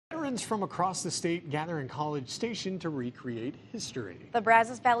Veterans from across the state gather in College Station to recreate history. The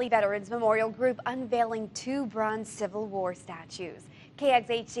Brazos Valley Veterans Memorial Group unveiling 2 bronze Civil War statues. KAGS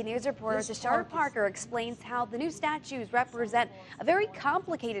HD News reporter Tashara Parker explains how the new statues represent a very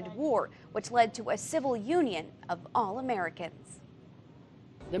complicated war, which led to a civil union of all Americans.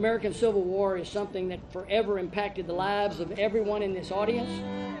 The American Civil War is something that forever impacted the lives of everyone in this audience.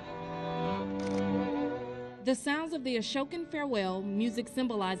 The sounds of the Ashokan farewell, music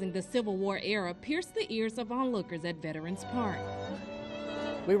symbolizing the Civil War era, pierced the ears of onlookers at Veterans Park.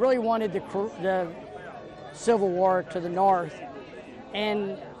 We really wanted the Civil War to the north,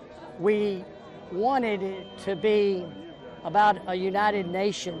 and we wanted it to be about a United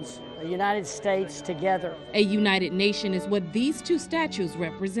Nations, a United States together. A united nation is what these 2 statues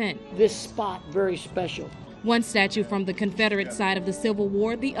represent. This spot very special. One statue from the Confederate side of the Civil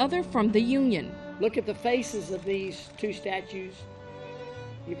War, the other from the Union. Look at the faces of these 2 statues.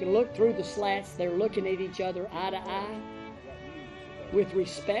 You can look through the slats. They're looking at each other eye to eye with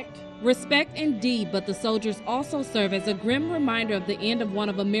respect. Respect indeed, but the soldiers also serve as a grim reminder of the end of one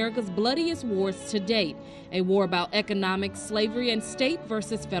of America's bloodiest wars to date, a war about economics, slavery, and state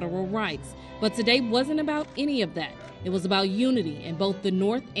versus federal rights. But today wasn't about any of that. It was about unity in both the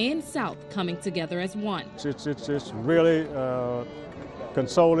North and South coming together as one. It's really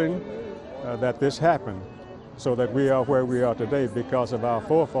consoling that this happened, so that we are where we are today because of our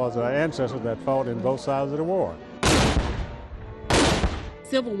forefathers, our ancestors that fought in both sides of the war.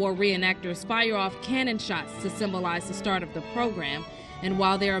 Civil War reenactors fire off cannon shots to symbolize the start of the program, and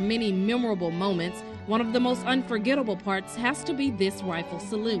while there are many memorable moments, one of the most unforgettable parts has to be this rifle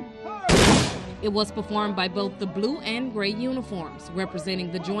salute. It was performed by both the blue and gray uniforms,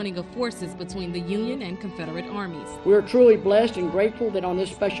 representing the joining of forces between the Union and Confederate armies. We are truly blessed and grateful that on this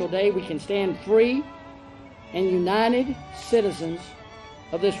special day we can stand free and united citizens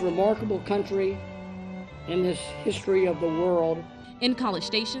of this remarkable country and this history of the world. In College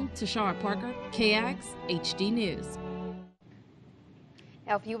Station, Tashara Parker, KAGS HD News.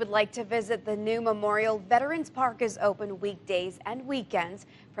 Now, if you would like to visit the new memorial, Veterans Park is open weekdays and weekends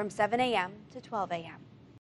from 7 a.m. to 12 a.m.